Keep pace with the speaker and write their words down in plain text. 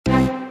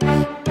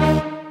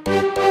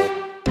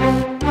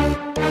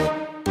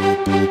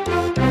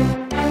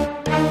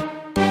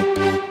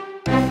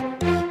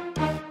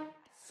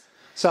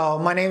So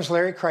my name's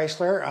Larry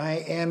Chrysler.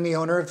 I am the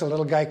owner of the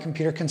Little Guy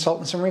Computer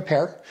Consultants and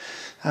Repair,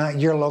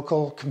 your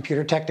local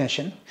computer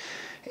technician.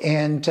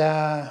 And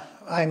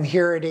I'm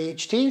here at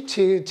AHT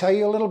to tell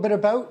you a little bit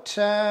about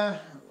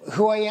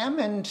who I am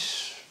and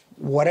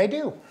what I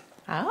do.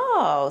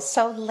 Oh,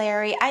 so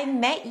Larry, I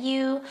met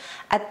you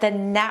at the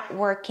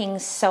networking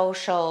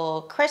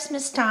social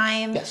Christmas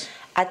time. Yes.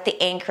 At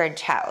the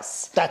Anchorage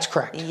house. That's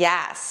correct.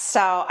 Yes.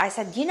 So I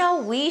said,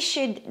 we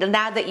should,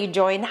 now that you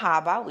joined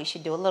HABA, we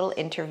should do a little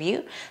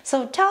interview.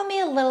 So tell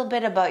me a little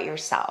bit about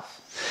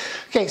yourself.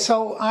 Okay,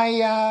 so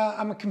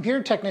I'm a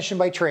computer technician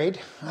by trade.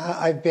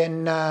 I've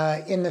been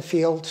in the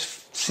field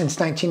since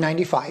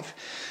 1995.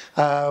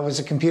 I was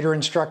a computer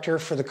instructor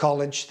for the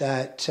college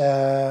that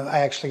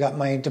I actually got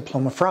my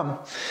diploma from.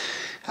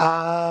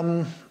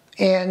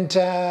 And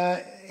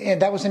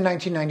that was in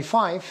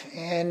 1995,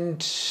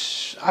 and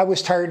I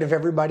was tired of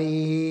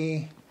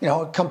everybody,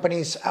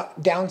 companies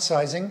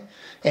downsizing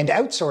and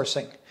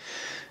outsourcing.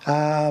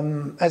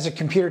 As a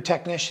computer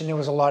technician, there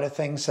was a lot of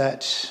things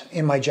that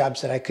in my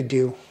jobs that I could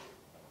do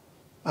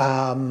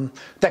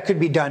that could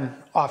be done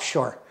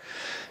offshore.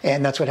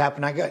 And that's what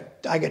happened. I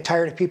got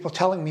tired of people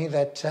telling me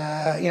that,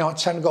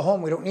 it's time to go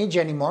home. We don't need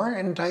you anymore.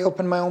 And I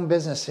opened my own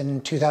business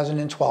in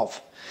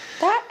 2012.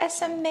 That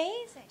is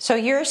amazing. So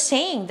you're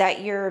saying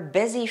that you're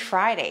busy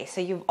Friday.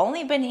 So you've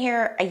only been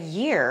here a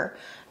year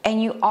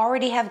and you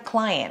already have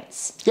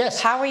clients.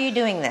 Yes. How are you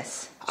doing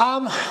this?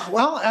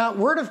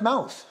 Word of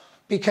mouth,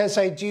 because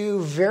I do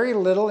very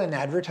little in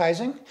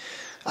advertising.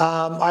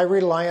 I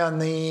rely on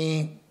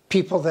the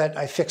people that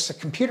I fix the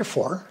computer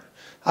for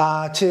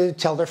to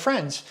tell their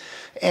friends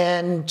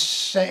and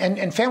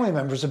family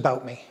members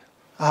about me.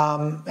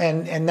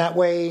 And that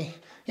way,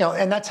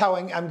 and that's how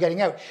I'm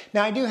getting out.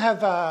 Now I do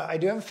have a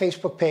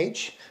Facebook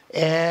page,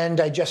 and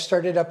I just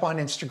started up on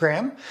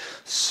Instagram.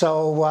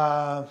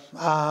 So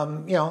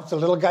the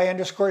little guy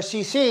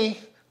 _CC,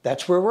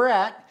 that's where we're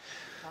at.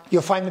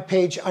 You'll find the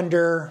page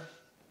under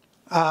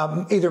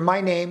either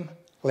my name,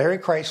 Larry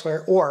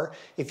Chrysler, or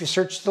if you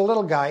search the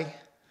little guy,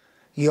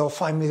 you'll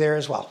find me there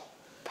as well.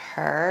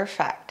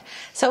 Perfect.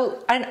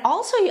 So, and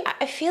also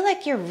I feel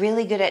like you're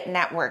really good at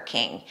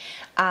networking.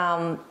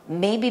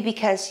 Maybe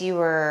because you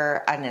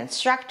were an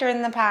instructor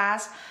in the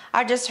past.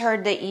 I just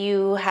heard that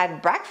you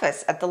had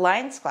breakfast at the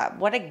Lions Club.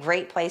 What a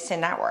great place to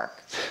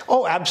network.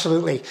 Oh,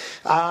 absolutely.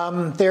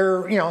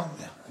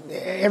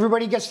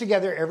 Everybody gets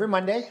together every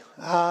Monday,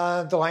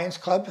 the Lions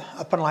Club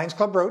up on Lions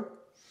Club Road.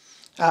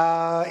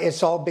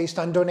 It's all based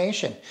on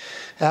donation,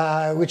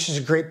 which is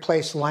a great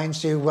place.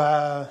 Lions do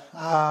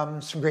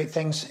some great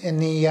things in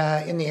the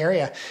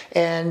area,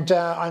 and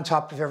on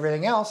top of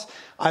everything else,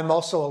 I'm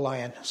also a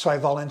Lion, so I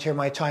volunteer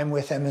my time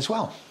with them as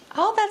well.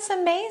 Oh, that's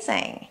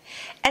amazing!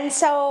 And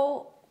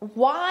so,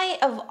 why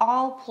of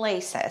all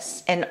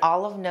places in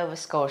all of Nova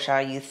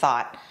Scotia you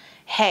thought,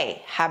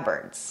 "Hey,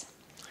 Hubbards"?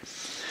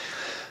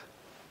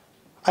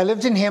 I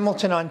lived in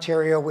Hamilton,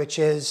 Ontario, which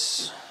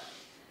is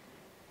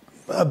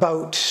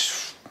about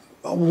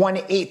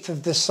 1/8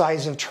 of the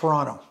size of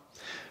Toronto.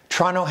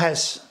 Toronto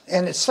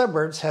and its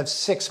suburbs have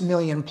 6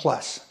 million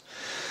plus.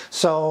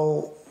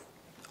 So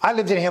I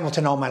lived in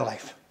Hamilton all my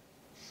life.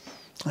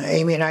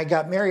 Amy and I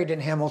got married in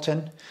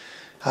Hamilton.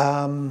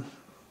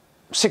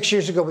 6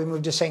 years ago we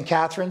moved to St.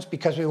 Catharines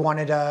because we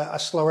wanted a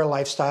slower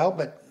lifestyle,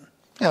 but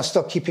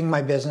still keeping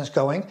my business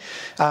going,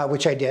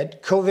 which I did.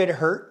 COVID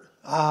hurt.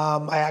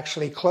 I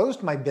actually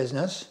closed my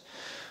business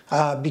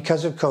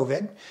because of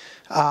COVID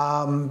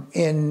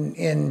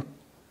in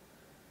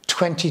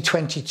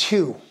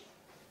 2022,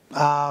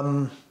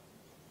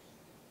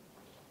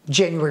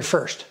 January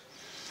 1st.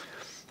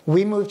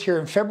 We moved here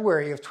in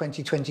February of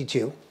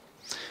 2022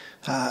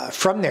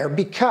 from there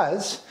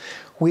because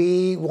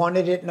we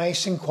wanted it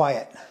nice and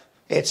quiet.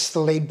 It's the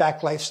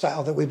laid-back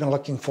lifestyle that we've been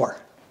looking for.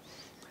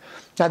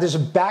 Now, there's a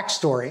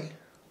backstory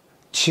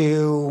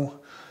to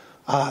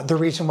the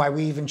reason why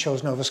we even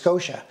chose Nova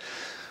Scotia.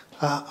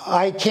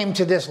 I came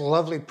to this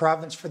lovely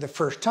province for the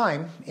first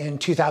time in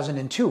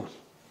 2002.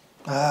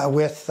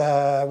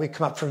 We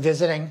come up for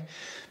visiting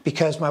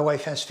because my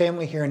wife has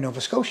family here in Nova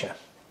Scotia.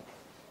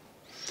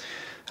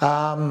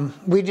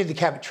 We did the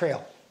Cabot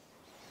Trail.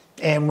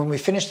 And when we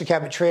finished the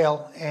Cabot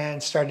Trail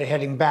and started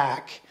heading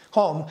back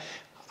home,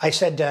 I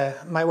said to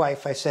my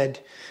wife,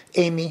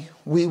 Amy,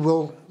 we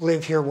will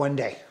live here one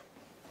day.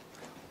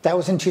 That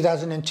was in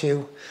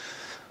 2002.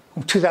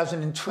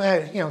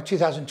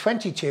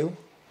 2022,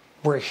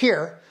 we're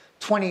here.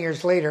 20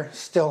 years later,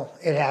 still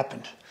it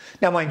happened.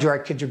 Now, mind you, our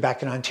kids are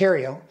back in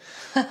Ontario,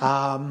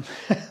 and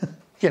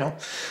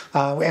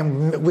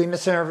we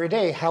miss them every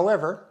day.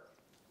 However,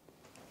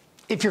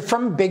 if you're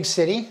from a big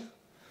city,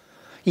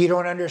 you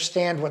don't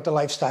understand what the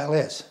lifestyle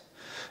is.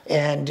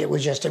 And it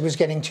was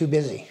getting too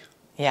busy.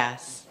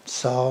 Yes.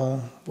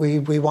 So we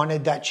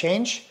wanted that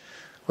change.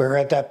 We were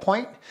at that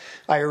point.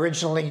 I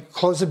originally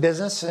closed the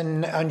business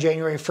on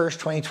January 1st,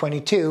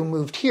 2022,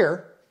 moved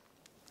here.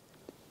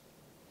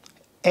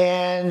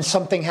 And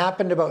something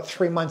happened about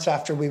 3 months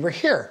after we were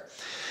here.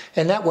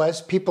 And that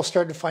was people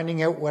started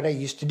finding out what I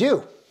used to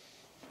do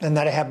and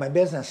that I had my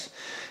business.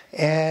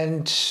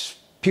 And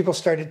people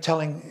started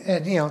telling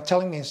me,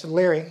 I said,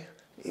 Larry,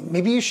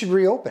 maybe you should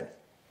reopen,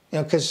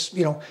 because,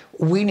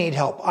 we need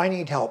help. I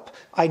need help.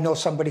 I know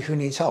somebody who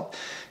needs help.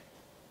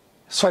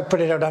 So I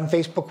put it out on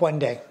Facebook one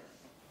day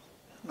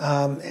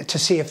to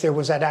see if there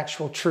was that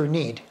actual true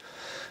need.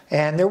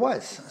 And there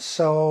was.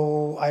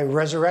 So I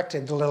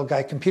resurrected the Little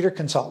Guy Computer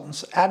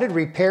Consultants, added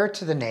repair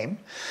to the name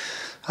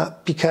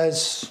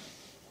because,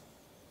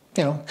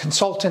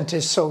 consultant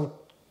is so,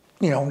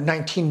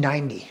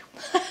 1990.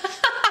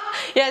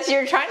 Yes, you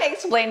were trying to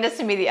explain this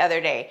to me the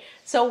other day.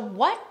 So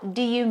what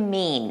do you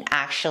mean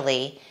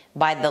actually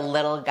by the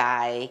Little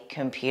Guy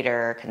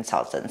Computer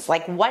Consultants?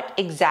 Like, what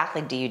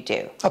exactly do you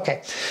do?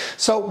 Okay,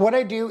 so what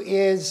I do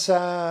is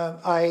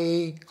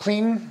I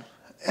clean,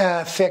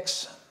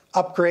 fix,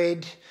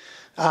 upgrade,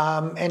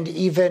 and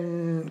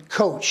even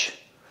coach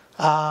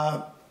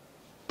the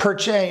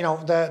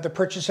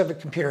purchase of a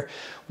computer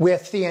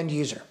with the end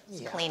user.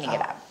 Cleaning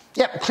it up.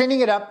 Yeah, cleaning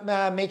it up,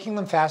 making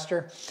them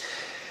faster.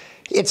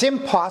 It's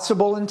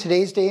impossible in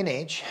today's day and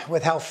age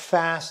with how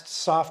fast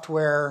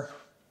software,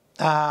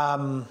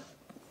 how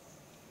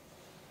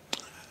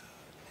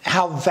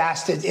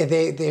vast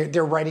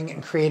they're writing it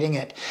and creating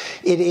it.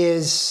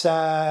 It's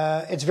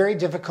very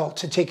difficult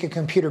to take a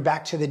computer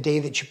back to the day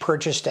that you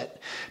purchased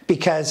it,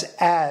 because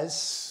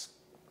as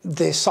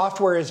the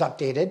software is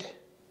updated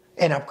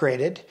and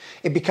upgraded,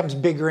 it becomes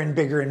bigger and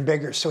bigger and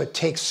bigger. So it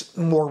takes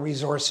more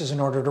resources in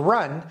order to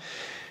run,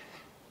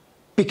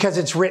 because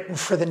it's written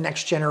for the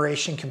next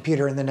generation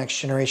computer and the next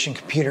generation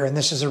computer. And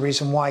this is the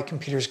reason why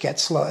computers get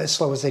as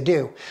slow as they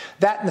do.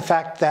 That and the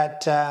fact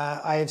that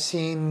I have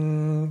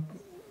seen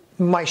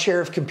my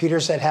share of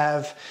computers that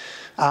have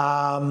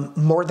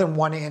more than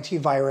one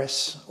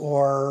antivirus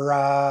or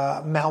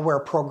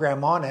malware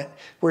program on it,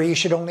 where you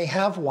should only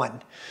have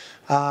one.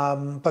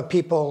 But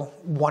people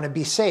want to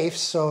be safe,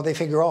 so they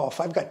figure, if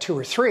I've got 2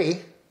 or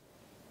 3,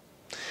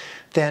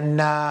 then...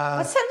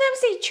 But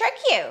sometimes they trick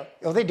you.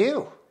 Oh, they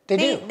do.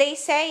 They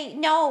say,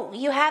 no,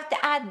 you have to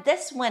add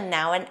this one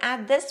now and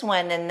add this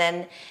one, and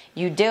then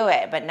you do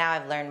it. But now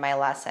I've learned my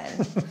lesson.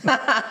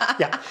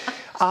 Yeah.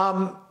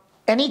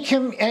 Any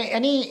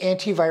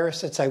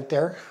antivirus that's out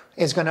there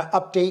is going to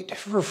update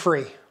for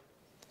free.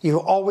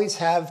 You always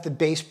have the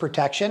base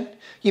protection.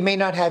 You may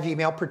not have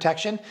email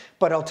protection,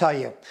 but I'll tell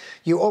you,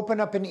 you open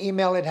up an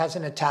email, it has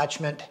an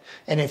attachment,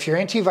 and if your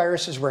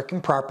antivirus is working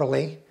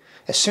properly,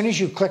 as soon as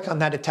you click on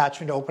that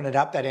attachment to open it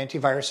up, that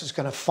antivirus is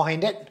going to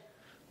find it,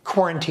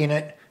 quarantine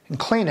it, and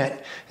clean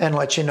it, and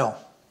let you know.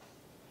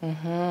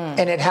 Mm-hmm.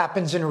 And it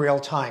happens in real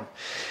time.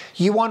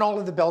 You want all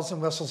of the bells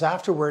and whistles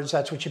afterwards,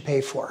 that's what you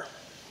pay for.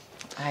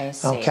 I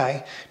see.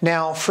 Okay.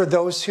 Now, for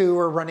those who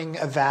are running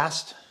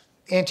Avast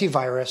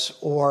antivirus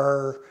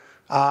or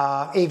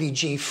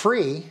AVG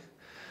free,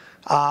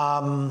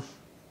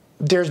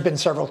 there's been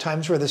several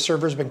times where the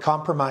server's been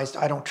compromised.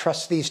 I don't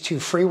trust these 2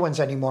 free ones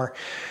anymore.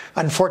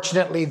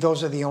 Unfortunately,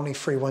 those are the only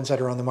free ones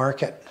that are on the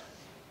market.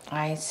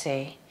 I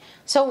see.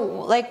 So,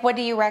 what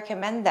do you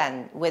recommend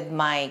then with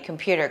my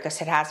computer? Because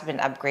it has been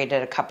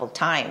upgraded a couple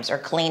times or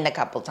cleaned a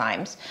couple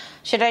times.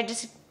 Should I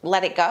just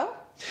let it go?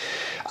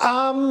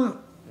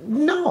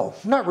 No,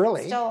 not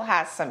really. It still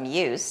has some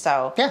use,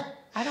 so yeah.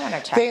 I don't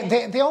want to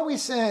check. They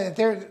always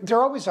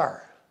there always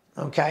are.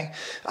 Okay.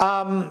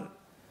 I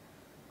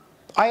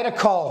had a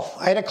call.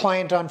 I had a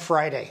client on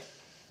Friday,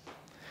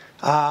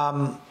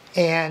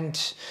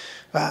 and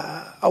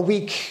a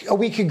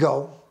week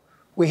ago,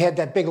 we had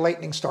that big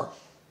lightning storm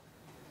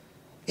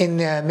in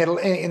the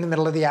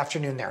middle of the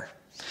afternoon there,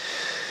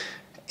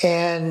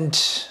 and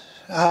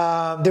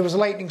there was a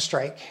lightning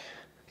strike,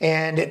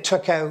 and it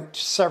took out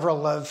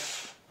several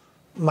of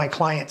my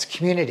client's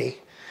community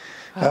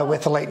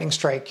with the lightning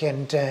strike,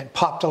 and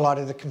popped a lot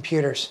of the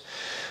computers.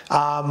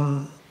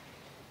 When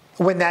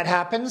that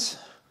happens,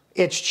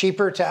 it's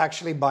cheaper to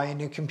actually buy a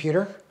new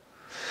computer.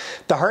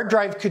 The hard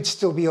drive could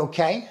still be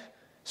okay,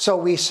 so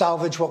we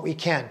salvage what we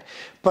can.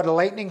 But a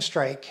lightning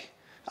strike,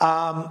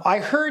 I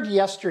heard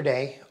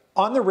yesterday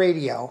on the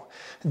radio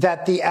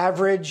that the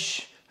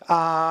average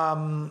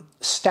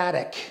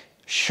static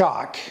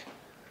shock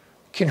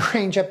can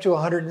range up to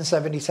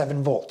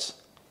 177 volts.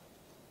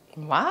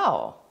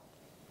 Wow.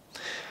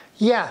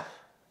 Yeah.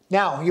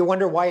 Now, you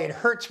wonder why it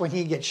hurts when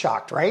you get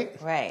shocked, right?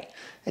 Right.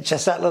 It's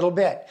just that little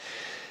bit.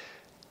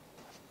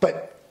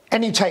 But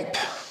any type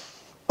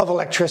of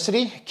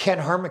electricity can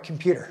harm a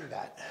computer.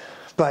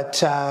 But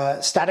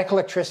static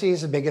electricity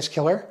is the biggest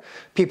killer.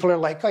 People are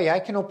like, oh yeah, I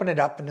can open it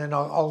up and then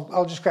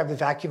I'll just grab the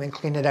vacuum and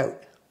clean it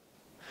out.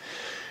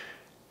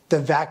 The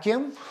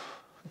vacuum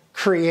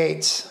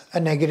creates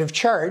a negative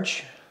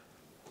charge,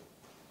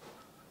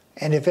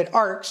 and if it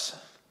arcs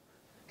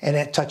and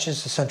it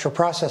touches the central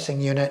processing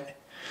unit,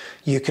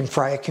 you can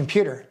fry a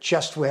computer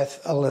just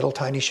with a little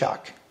tiny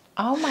shock.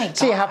 Oh my God.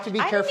 So you have to be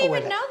careful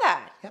with it. I didn't even know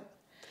that. Yep.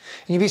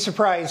 And you'd be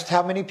surprised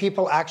how many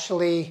people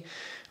actually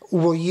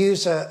will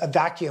use a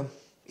vacuum.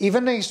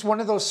 Even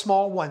one of those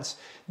small ones,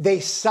 they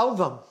sell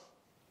them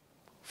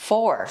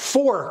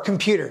for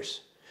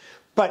computers,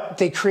 but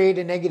they create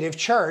a negative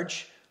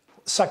charge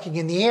sucking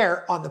in the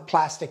air on the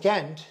plastic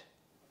end,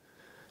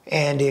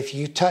 And if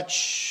you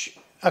touch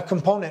a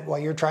component while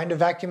you're trying to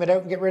vacuum it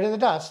out and get rid of the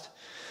dust,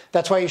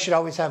 that's why you should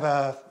always have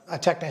a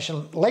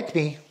technician like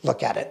me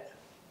look at it.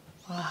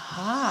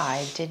 Aha,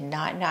 I did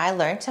not know. I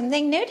learned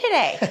something new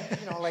today.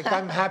 Like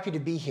I'm happy to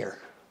be here.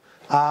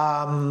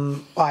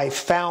 I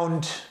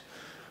found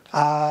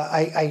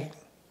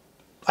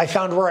I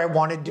found where I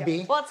wanted to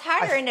be. Well, it's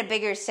harder in a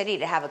bigger city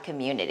to have a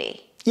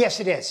community.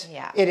 Yes, it is.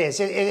 Yeah. It is.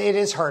 It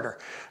is harder.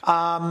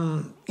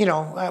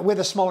 With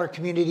a smaller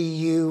community,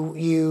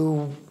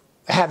 you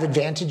have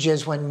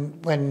advantages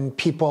when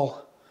people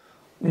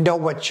know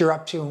what you're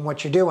up to and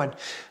what you're doing.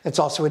 It's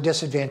also a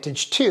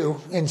disadvantage too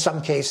in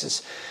some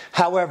cases.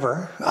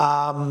 However,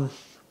 at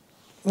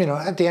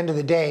the end of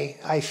the day,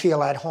 I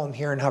feel at home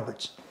here in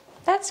Hubbards.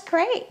 That's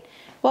great.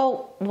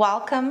 Well,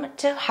 welcome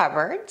to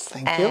Hubbards.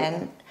 Thank you.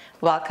 And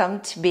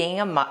welcome to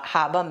being a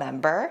HABA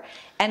member.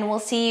 And we'll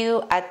see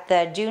you at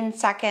the June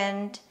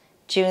 2nd,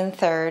 June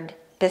 3rd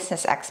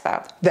Business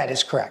Expo. That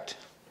is correct.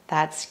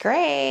 That's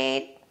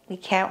great. We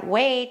can't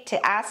wait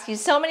to ask you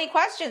so many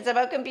questions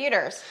about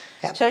computers.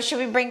 Yep. So should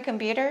we bring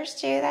computers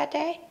to you that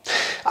day?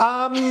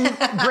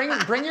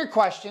 Bring your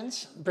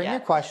questions. Your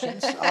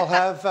questions. I'll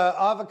have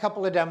a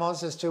couple of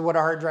demos as to what a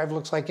hard drive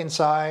looks like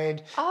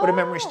inside, what a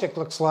memory stick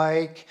looks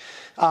like,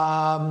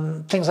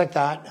 things like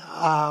that.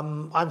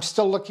 I'm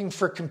still looking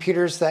for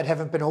computers that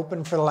haven't been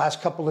opened for the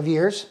last couple of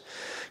years.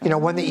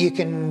 One that you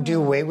can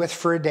do away with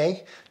for a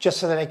day,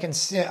 just so that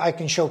I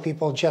can show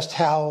people just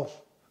how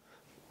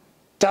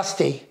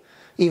dusty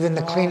even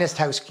the cleanest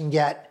house can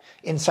get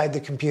inside the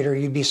computer.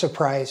 You'd be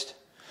surprised.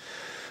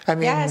 I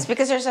mean, yes,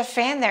 because there's a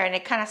fan there and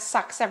it kind of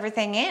sucks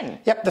everything in.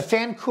 Yep, the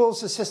fan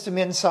cools the system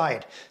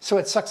inside. So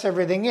it sucks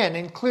everything in,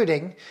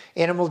 including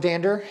animal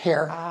dander,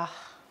 hair.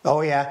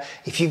 Oh yeah,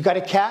 if you've got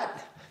a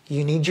cat,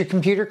 you need your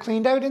computer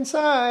cleaned out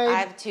inside. I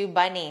have 2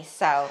 bunnies,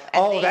 so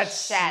they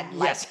shed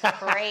like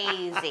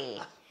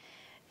crazy.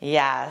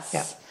 Yes.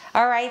 Yep.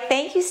 All right,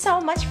 thank you so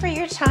much for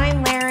your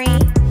time, Larry.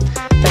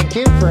 Thank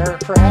you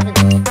for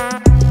having me.